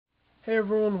Hey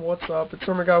everyone, what's up? It's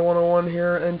Guy 101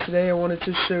 here, and today I wanted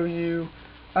to show you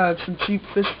some cheap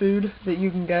fish food that you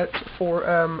can get for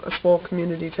a small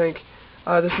community tank.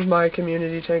 This is my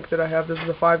community tank that I have. This is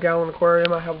a 5-gallon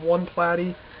aquarium. I have 1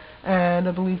 platy and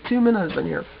I believe 2 minnows in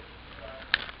here.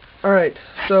 Alright,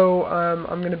 so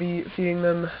I'm going to be feeding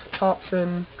them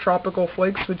TopFin Tropical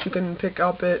Flakes, which you can pick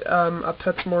up at a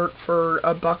PetSmart for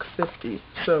 $1.50.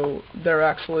 So they're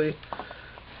actually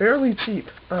fairly cheap.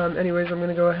 Anyways, I'm going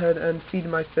to go ahead and feed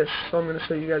my fish, so I'm going to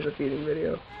show you guys a feeding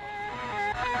video.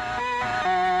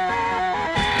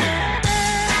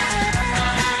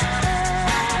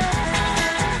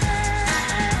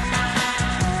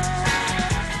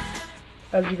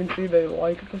 As you can see, they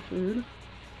like the food.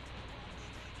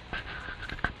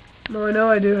 Now, I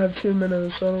know I do have 2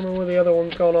 minnows, so I don't know where the other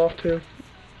one's gone off to.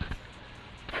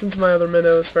 Since my other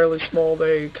minnow is fairly small,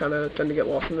 they kind of tend to get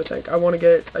lost in the tank. I want to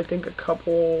get, I think, a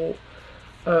couple...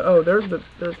 oh, there's the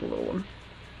little one.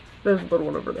 There's the little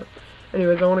one over there.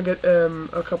 Anyways, I want to get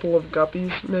a couple of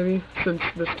guppies, maybe. Since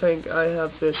this tank, I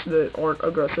have fish that aren't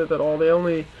aggressive at all. The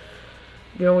only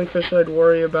fish I'd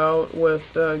worry about with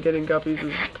getting guppies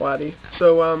is platy.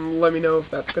 So let me know if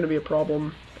that's going to be a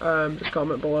problem. Just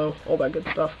comment below, all that good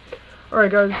stuff.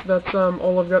 Alright guys, that's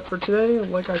all I've got for today.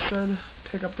 Like I said,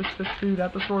 pick up this fish food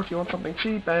at the store if you want something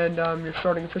cheap and you're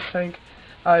starting a fish tank.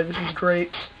 This is great.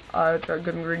 It's got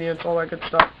good ingredients, all that good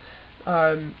stuff.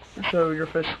 So your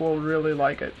fish will really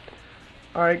like it.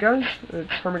 Alright guys, it's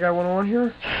Guy 101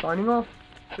 here, signing off.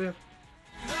 See ya.